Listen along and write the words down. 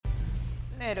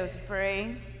Let us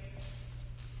pray.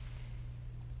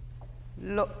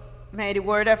 May the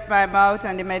word of my mouth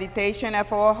and the meditation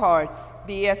of our hearts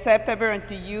be acceptable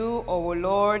unto you, our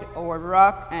Lord, our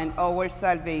rock, and our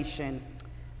salvation.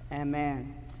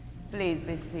 Amen. Please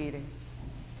be seated.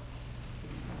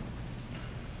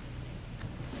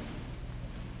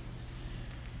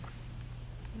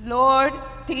 Lord,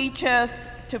 teach us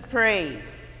to pray.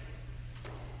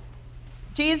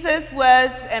 Jesus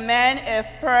was a man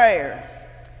of prayer.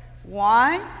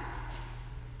 Why?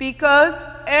 Because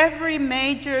every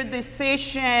major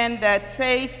decision that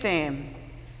faced him,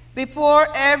 before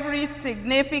every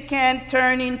significant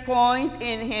turning point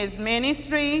in his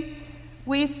ministry,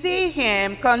 we see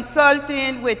him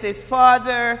consulting with his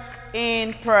Father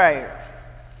in prayer.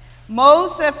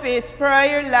 Most of his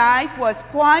prayer life was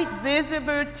quite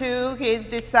visible to his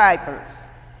disciples.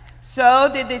 So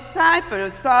the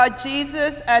disciples saw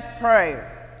Jesus at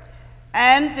prayer,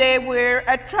 and they were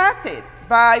attracted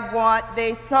by what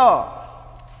they saw.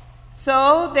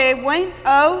 So they went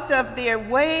out of their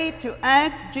way to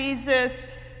ask Jesus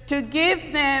to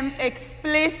give them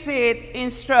explicit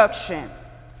instruction.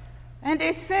 And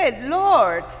they said,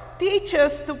 "Lord, teach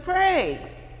us to pray."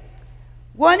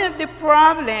 One of the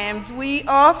problems we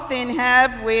often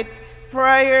have with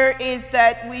prayer is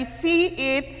that we see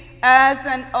it as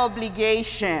an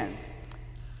obligation.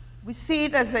 We see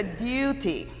it as a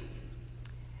duty.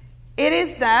 It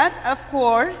is that, of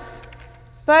course,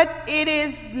 but it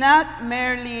is not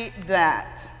merely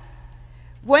that.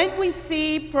 When we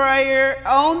see prayer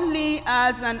only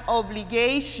as an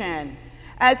obligation,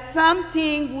 as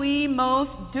something we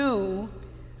must do,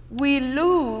 we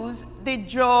lose the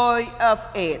joy of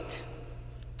it.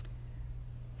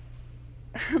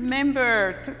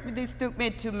 Remember, this took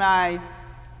me to my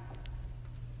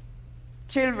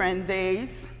children's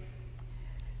days.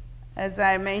 As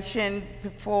I mentioned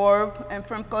before, I'm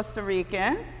from Costa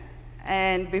Rica,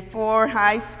 and before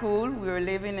high school, we were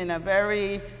living in a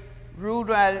very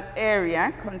rural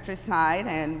area, countryside,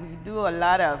 and we do a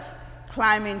lot of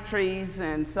climbing trees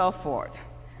and so forth.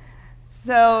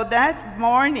 So that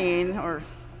morning, or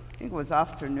I think it was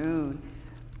afternoon,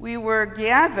 we were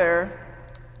gathered,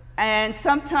 and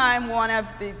sometime one of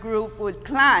the group would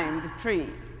climb the tree.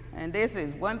 And this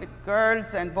is when the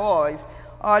girls and boys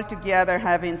all together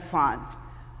having fun.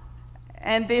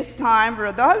 And this time,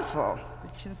 Rodolfo,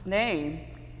 which is his name,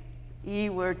 he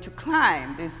were to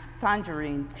climb this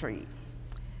tangerine tree.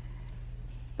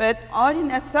 But all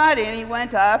in a sudden, he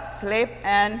went up, slipped,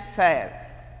 and fell.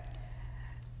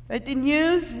 But the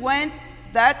news went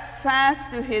that fast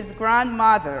to his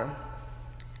grandmother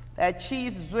that she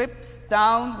zips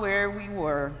down where we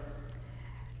were.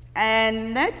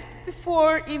 And not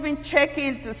before even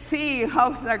checking to see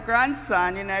how's our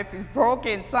grandson, if he's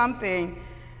broken something,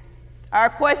 our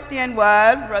question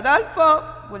was,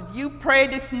 "Rodolfo, was you pray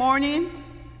this morning?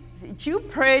 Did you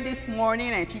pray this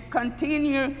morning?" And she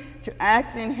continued to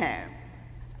ask in him.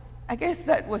 I guess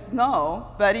that was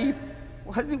no, but he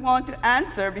wasn't want to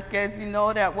answer because he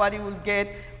know that what he would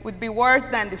get would be worse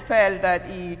than the fall that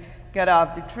he got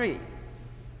off the tree.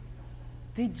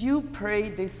 Did you pray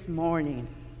this morning?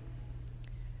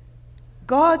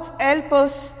 God help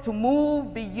us to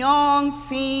move beyond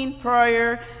seeing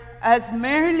prayer as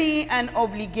merely an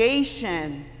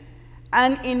obligation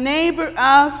and enable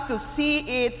us to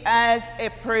see it as a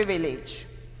privilege.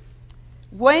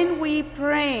 When we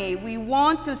pray, we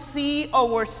want to see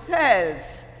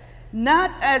ourselves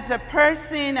not as a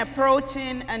person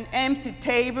approaching an empty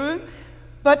table,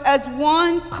 but as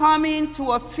one coming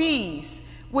to a feast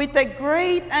with a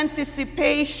great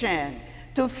anticipation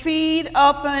to feed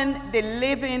upon the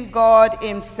living God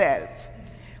himself.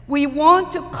 We want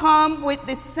to come with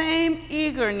the same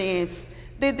eagerness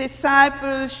the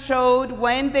disciples showed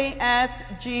when they asked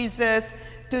Jesus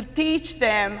to teach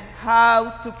them how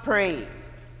to pray.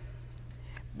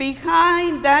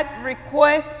 Behind that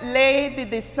request lay the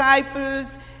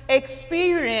disciples'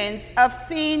 experience of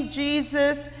seeing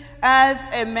Jesus as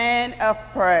a man of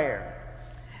prayer,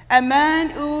 a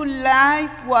man whose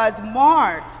life was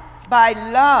marked by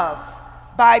love,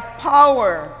 by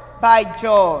power, by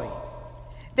joy.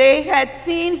 They had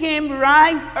seen him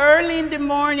rise early in the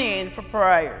morning for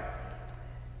prayer.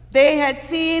 They had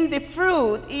seen the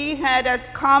fruit he had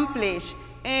accomplished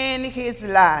in his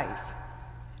life.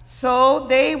 So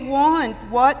they want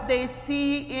what they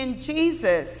see in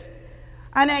Jesus.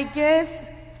 And I guess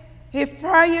if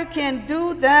prayer can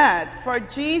do that for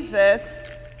Jesus,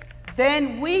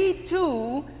 then we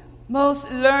too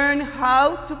must learn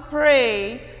how to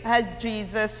pray as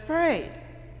Jesus prayed.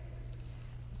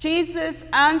 Jesus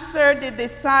answered the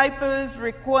disciples'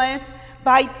 request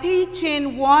by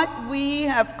teaching what we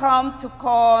have come to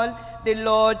call the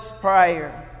Lord's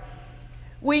Prayer.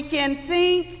 We can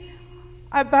think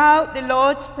about the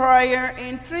Lord's Prayer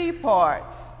in three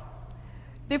parts.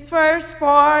 The first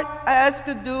part has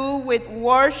to do with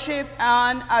worship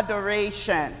and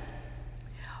adoration.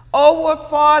 Our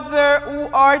Father who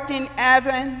art in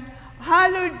heaven,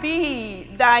 hallowed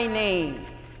be thy name.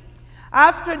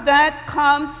 After that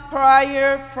comes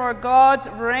prayer for God's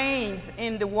reigns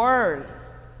in the world.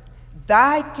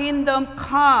 Thy kingdom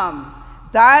come,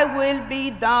 thy will be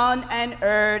done on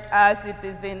earth as it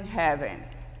is in heaven.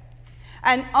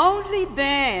 And only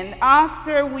then,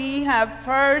 after we have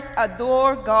first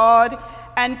adored God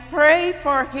and pray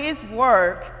for his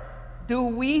work, do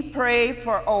we pray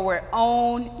for our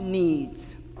own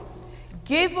needs.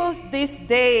 Give us this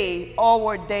day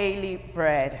our daily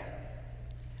bread.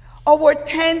 Our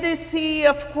tendency,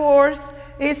 of course,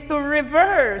 is to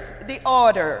reverse the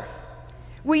order.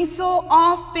 We so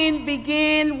often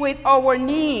begin with our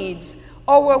needs,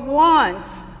 our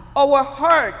wants, our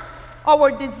hurts,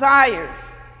 our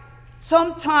desires.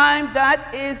 Sometimes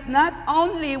that is not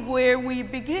only where we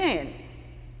begin,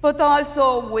 but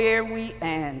also where we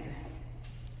end.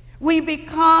 We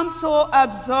become so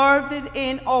absorbed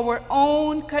in our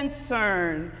own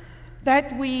concern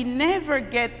that we never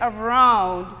get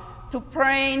around to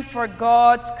praying for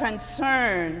God's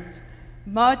concerns,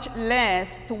 much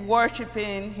less to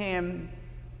worshiping him.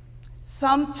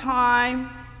 Sometimes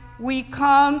we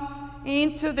come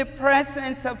into the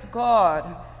presence of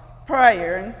God,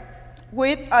 prayer,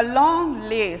 with a long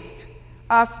list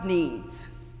of needs.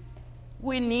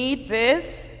 We need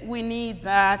this, we need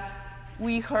that,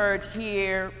 we hurt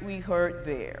here, we hurt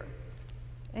there.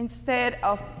 Instead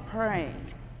of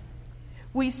praying,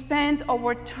 we spend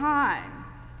our time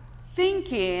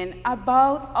thinking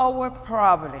about our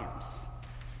problems.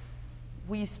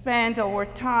 We spend our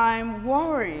time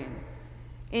worrying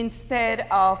instead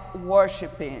of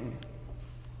worshiping.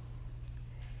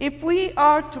 If we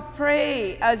are to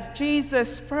pray as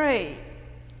Jesus prayed,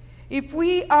 if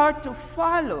we are to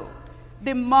follow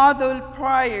the model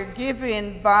prayer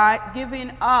given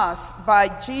us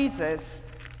by Jesus,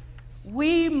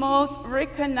 we must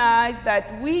recognize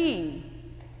that we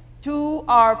too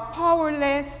are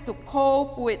powerless to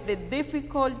cope with the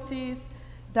difficulties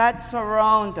that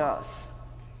surround us,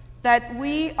 that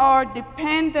we are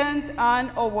dependent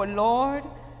on our Lord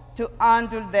to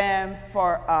handle them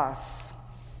for us.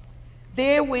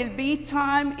 There will be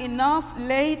time enough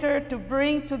later to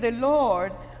bring to the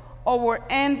Lord our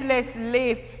endless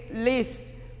list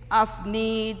of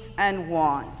needs and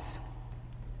wants.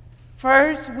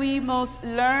 First, we must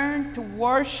learn to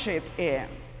worship him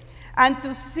and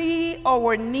to see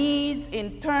our needs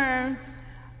in terms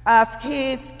of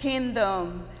his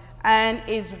kingdom and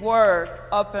his work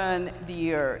upon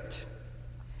the earth.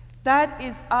 That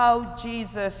is how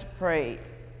Jesus prayed.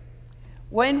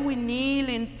 When we kneel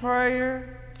in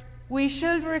prayer, we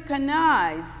should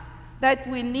recognize that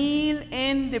we kneel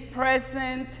in the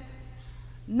presence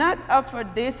not of a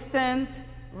distant,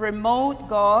 remote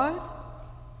God,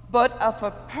 but of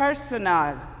a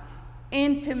personal,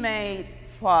 intimate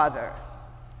Father.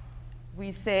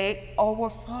 We say, our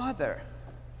Father.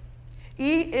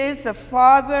 He is a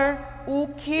Father who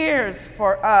cares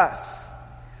for us,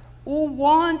 who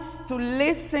wants to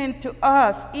listen to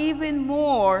us even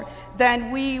more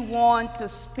than we want to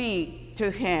speak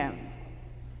to him.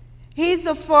 He's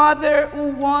a Father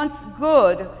who wants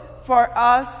good for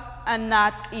us and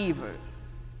not evil.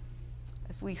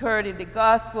 As we heard in the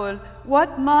gospel,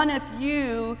 what man of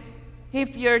you,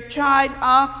 if your child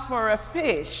asks for a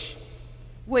fish,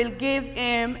 will give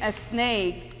him a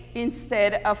snake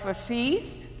instead of a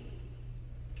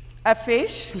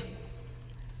fish?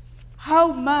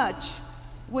 How much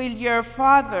will your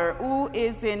Father who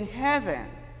is in heaven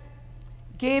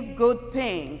give good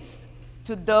things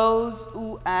to those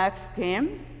who ask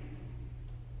him?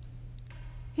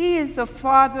 He is a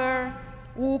Father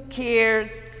who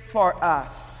cares for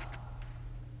us.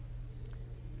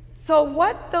 So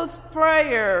what does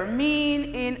prayer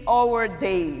mean in our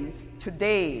days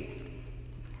today?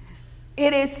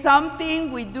 It is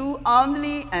something we do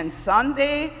only on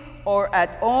Sunday or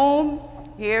at home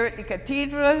here at the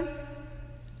cathedral.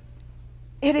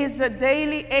 It is a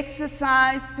daily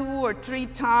exercise 2 or 3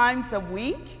 times a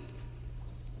week.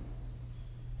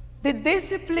 The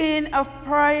discipline of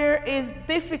prayer is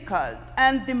difficult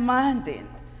and demanding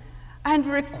and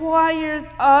requires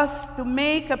us to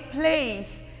make a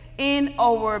place in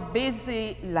our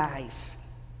busy life.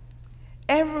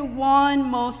 Everyone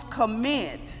must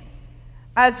commit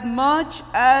as much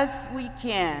as we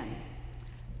can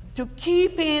to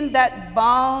keeping that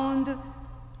bond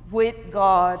with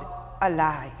God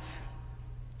alive.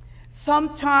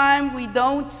 Sometimes we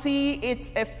don't see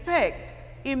its effect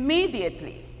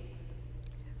immediately,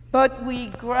 but we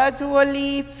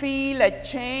gradually feel a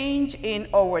change in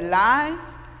our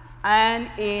lives and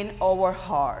in our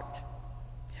heart.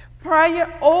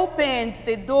 Prayer opens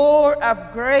the door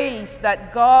of grace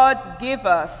that God gives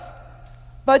us,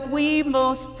 but we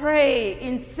must pray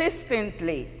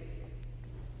insistently.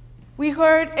 We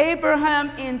heard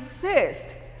Abraham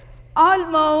insist,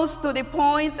 almost to the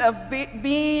point of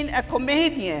being a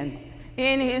comedian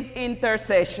in his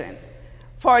intercession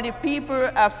for the people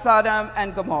of Sodom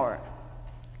and Gomorrah.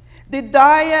 The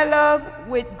dialogue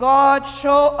with God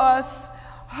shows us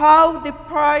how the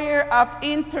prayer of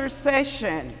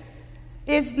intercession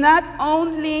is not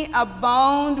only a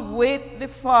bond with the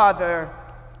Father,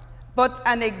 but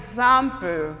an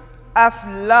example of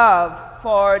love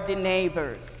for the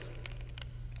neighbors.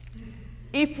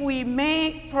 If we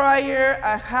make prayer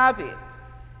a habit,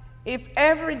 if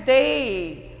every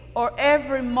day or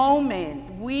every moment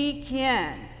we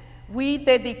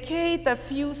dedicate a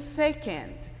few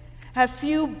seconds, a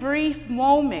few brief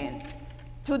moments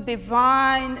to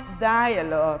divine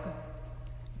dialogue,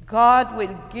 God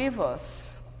will give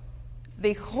us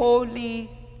the Holy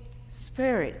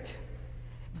Spirit,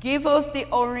 give us the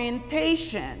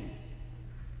orientation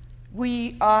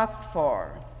we ask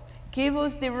for, give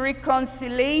us the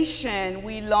reconciliation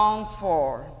we long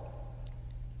for.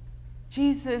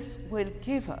 Jesus will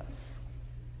give us.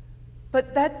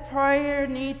 But that prayer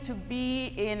needs to be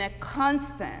in a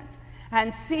constant,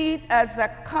 and see it as a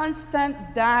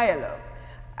constant dialogue,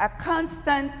 a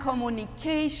constant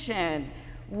communication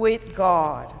with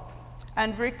God,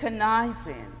 and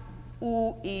recognizing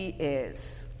who He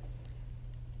is.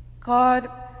 God,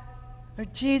 or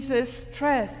Jesus,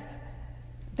 stressed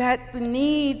that the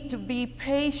need to be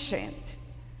patient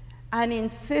and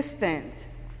insistent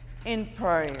in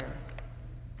prayer.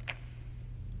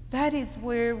 That is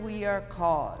where we are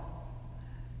called.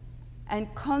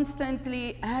 And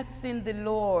constantly asking the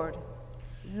Lord,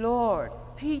 Lord,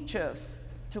 teach us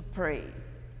to pray.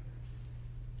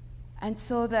 And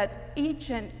so that each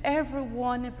and every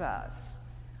one of us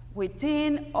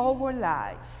within our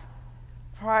life,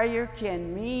 prayer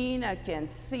can mean and can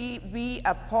be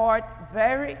a part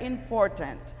very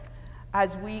important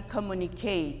as we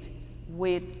communicate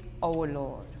with our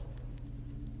Lord.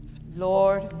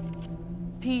 Lord,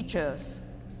 teach us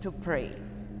to pray.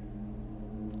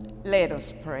 Let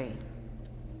us pray.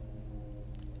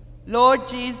 Lord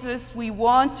Jesus, we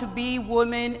want to be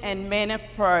women and men of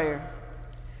prayer.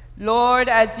 Lord,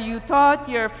 as you taught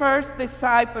your first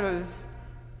disciples,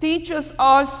 teach us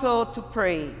also to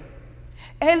pray.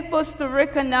 Help us to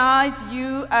recognize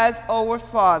you as our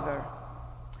Father.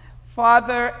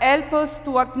 Father, help us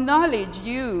to acknowledge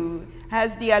you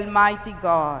as the Almighty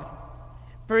God.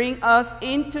 Bring us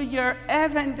into your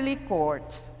heavenly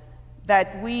courts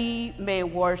that we may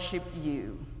worship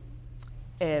you.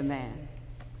 Amen.